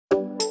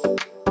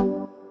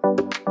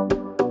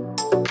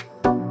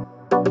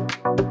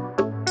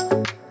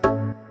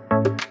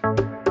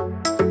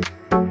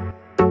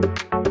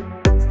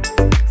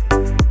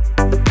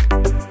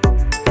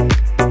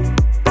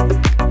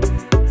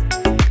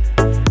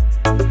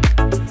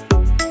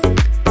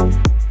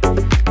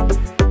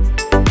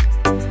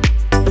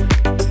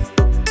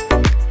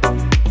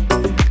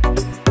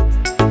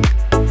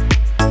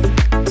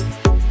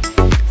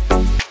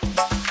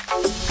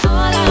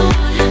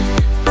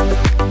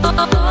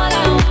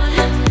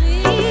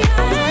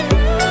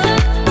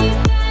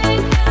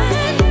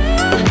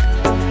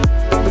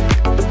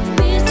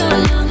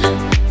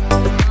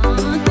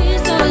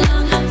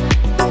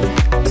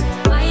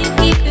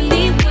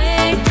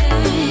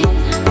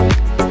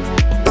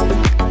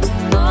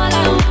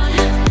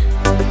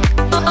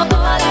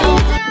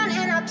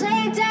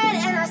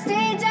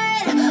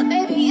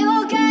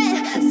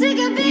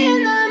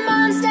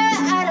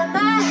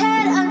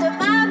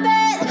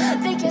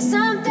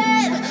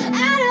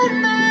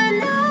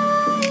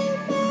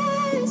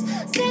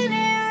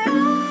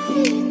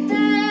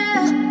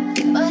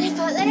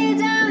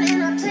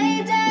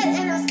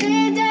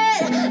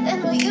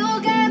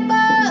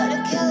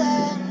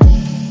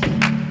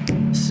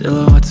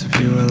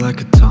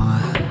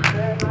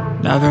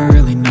Never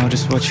really know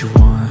just what you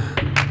want.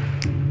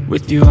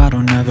 With you I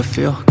don't ever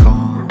feel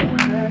calm.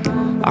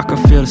 I can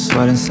feel the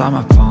sweat inside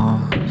my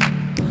palms.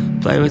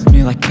 Play with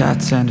me like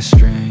cats and a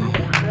string.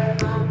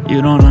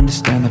 You don't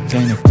understand the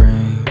pain it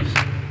brings.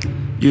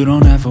 You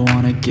don't ever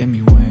wanna give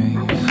me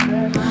wings.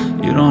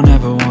 You don't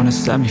ever wanna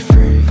set me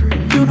free.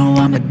 You know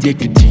I'm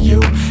addicted to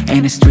you,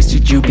 and it's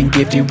twisted, you've been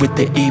gifted with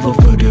the evil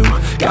voodoo.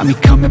 Got me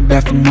coming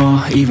back for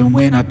more, even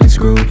when I've been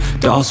screwed.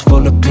 Dolls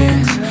full of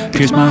pins,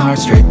 pierce my heart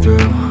straight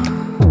through.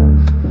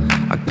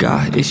 I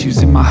got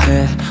issues in my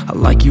head, I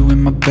like you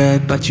in my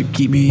bed, but you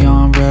keep me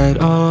on red.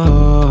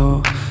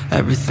 Oh,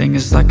 everything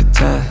is like a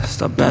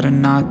test, I better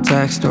not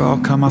text or I'll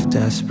come off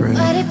desperate.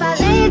 But if I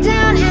lay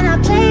down and I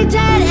play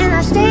dead and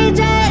I stay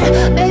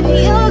dead,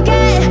 baby you'll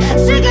get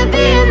sick of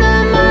being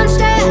the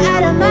monster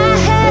out of my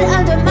head,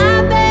 under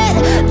my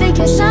bed,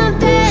 thinking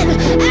something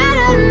out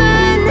of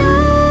my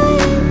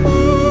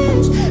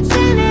nightmares,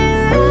 standing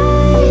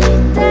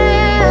right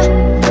there.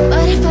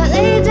 But if I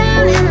lay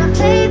down and I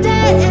play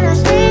dead and I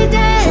stay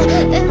dead,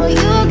 then will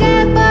you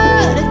get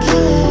bored of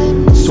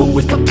killing me? So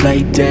if I play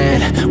dead,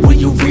 will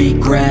you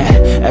regret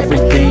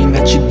everything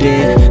that you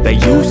did, that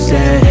you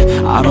said?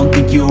 I don't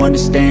think you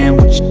understand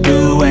what you're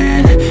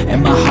doing,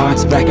 and my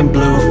heart's black and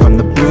blue from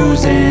the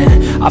bruising.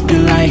 I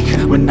feel like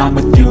when I'm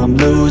with you I'm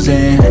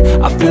losing.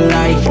 I feel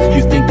like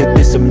you think that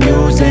this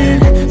amusing,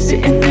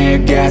 sitting there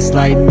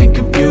gaslighting and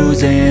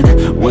confusing.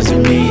 Was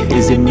it me?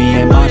 Is it me?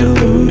 Am I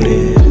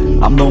deluded?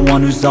 I'm the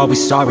one who's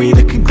always sorry,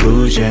 the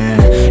conclusion,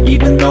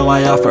 even though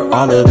I offer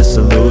all of the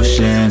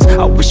solutions.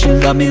 I wish you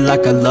loved me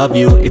like I love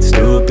you, it's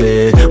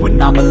stupid.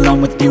 When I'm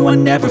alone with you I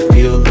never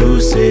feel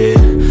lucid.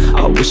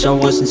 I wish I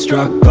wasn't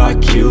struck by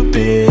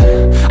Cupid.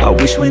 I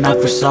wish when I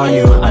first saw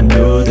you I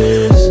knew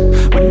this.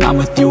 When I'm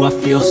with you I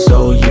feel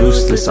so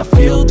useless, I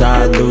feel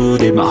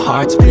diluted, my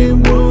heart's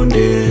been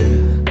wounded.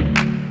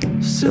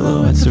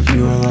 Silhouettes of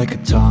you are like a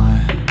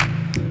taunt.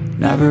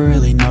 Never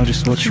really know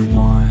just what you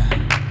want.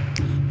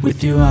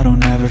 With you I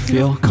don't ever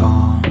feel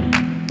calm.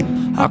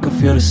 I can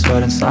feel the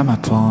sweat inside my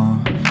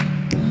palms.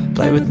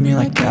 Play with me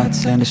like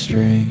cats and a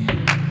string.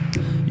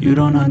 You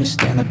don't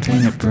understand the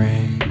pain it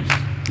brings.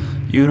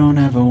 You don't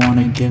ever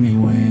wanna give me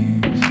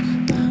wings.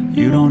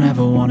 You don't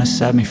ever wanna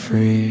set me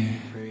free.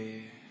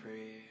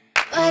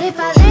 But if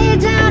I lay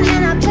down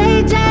and I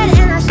play dead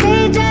and I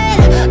stay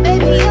dead,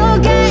 baby you'll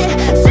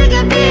get sick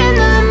of being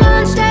the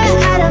monster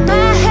out of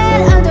my head,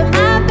 under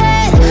my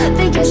bed,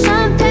 thinking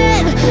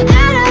something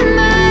out of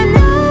my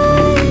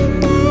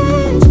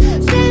nightmares,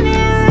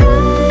 standing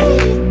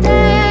right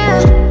there.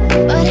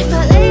 But if I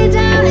lay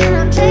down and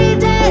I play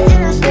dead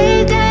and I stay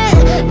dead,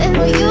 then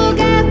will you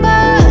get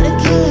bored of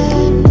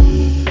killing me?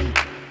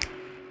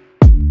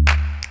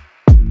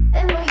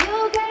 Then will you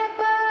get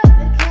bored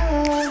of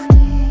killing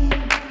me?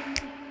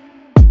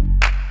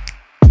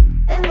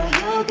 Then will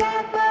you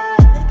get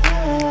bored of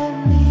killing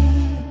me?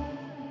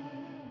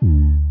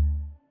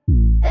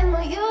 Then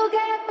will you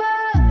get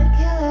bored of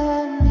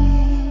killing me?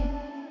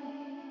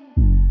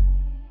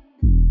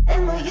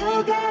 Then will you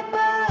get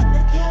bored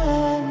of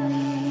killing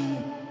me?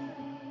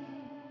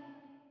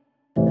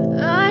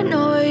 I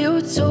know you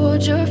told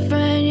your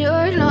friend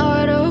you're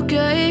not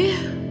okay,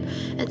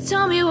 and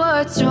tell me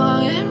what's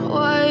wrong and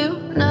why you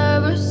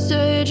never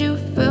said you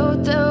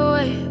felt that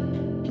way.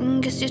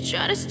 And guess you're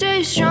trying to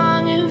stay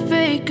strong and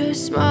fake a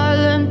smile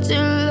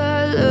until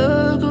I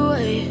look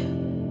away.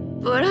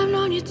 But I've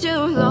known you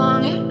too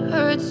long, it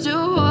hurts to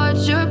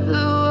watch your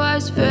blue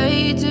eyes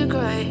fade to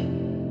gray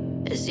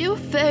as you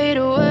fade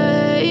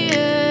away,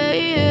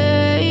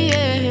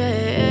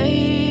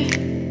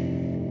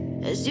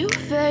 as you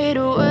fade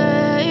away.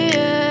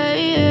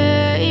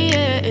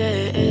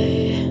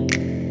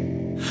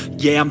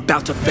 Yeah, I'm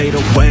about to fade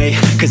away,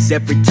 cause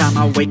every time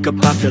I wake up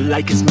I feel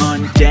like it's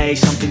Monday.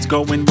 Something's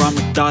going wrong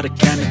with all the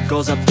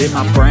chemicals up in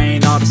my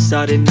brain. All of a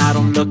sudden I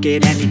don't look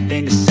at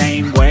anything the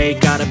same way.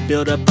 Got a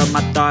buildup of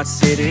my thoughts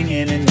sitting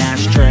in an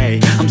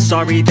ashtray. I'm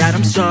sorry that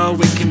I'm so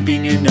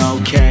inconvenient,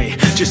 okay.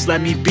 Just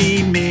let me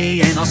be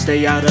me and I'll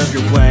stay out of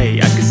your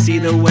way. I can see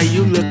the way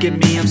you look at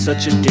me, I'm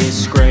such a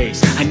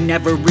disgrace. I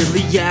never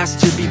really asked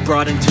to be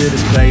brought into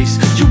this place.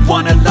 You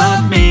wanna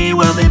love me?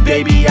 Well then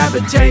baby I have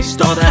a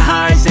taste. All the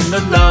highs and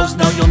the lows,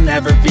 no you'll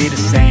never be the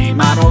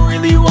same. I don't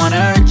really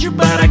wanna hurt you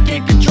but I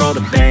can't control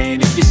the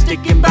pain. If you're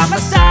sticking by my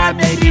side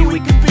maybe we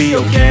could be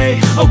okay.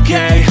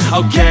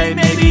 Okay,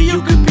 maybe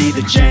you could be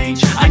the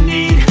change I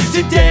need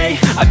today.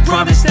 I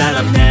promise that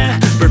I've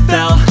never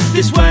felt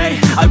this way.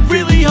 I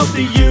really hope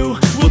that you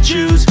will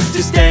choose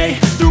to stay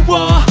through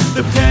all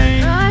the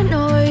pain. I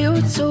know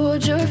you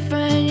told your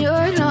friend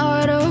you're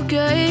not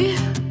okay,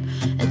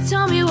 and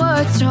tell me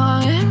what's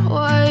wrong and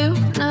why you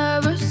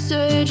never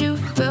said you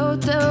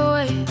felt that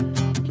way.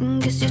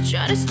 And guess you're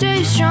trying to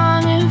stay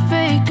strong and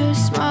fake a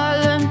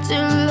smile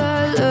until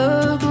I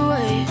look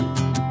away.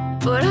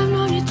 But I've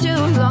known you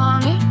too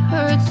long, it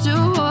hurts to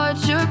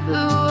watch your blue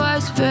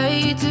eyes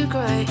fade to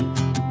gray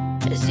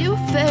as you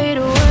fade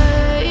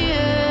away,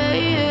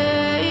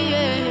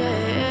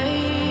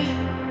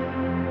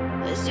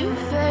 as you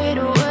fade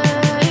away.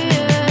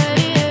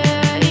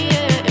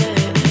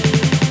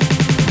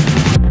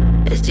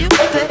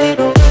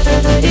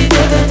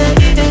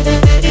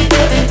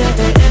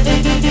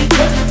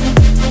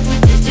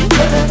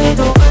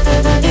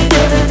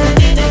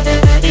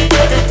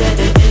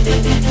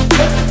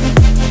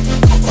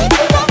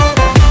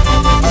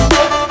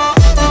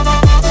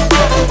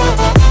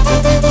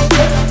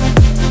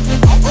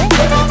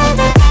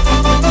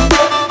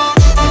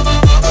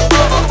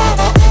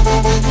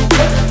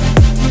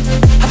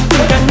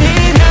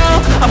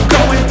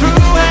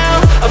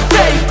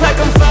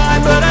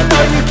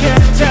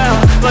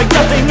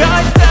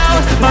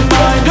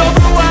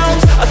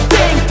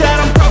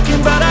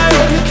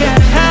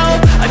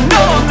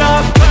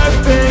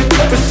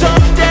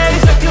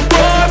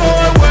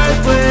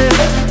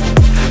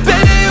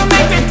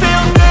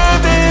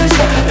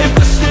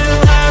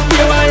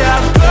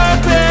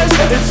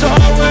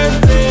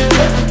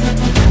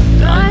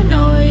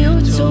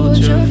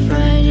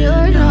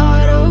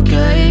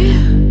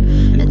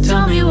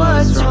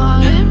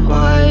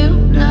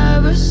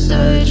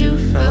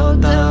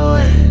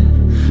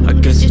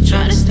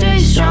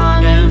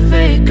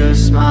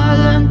 my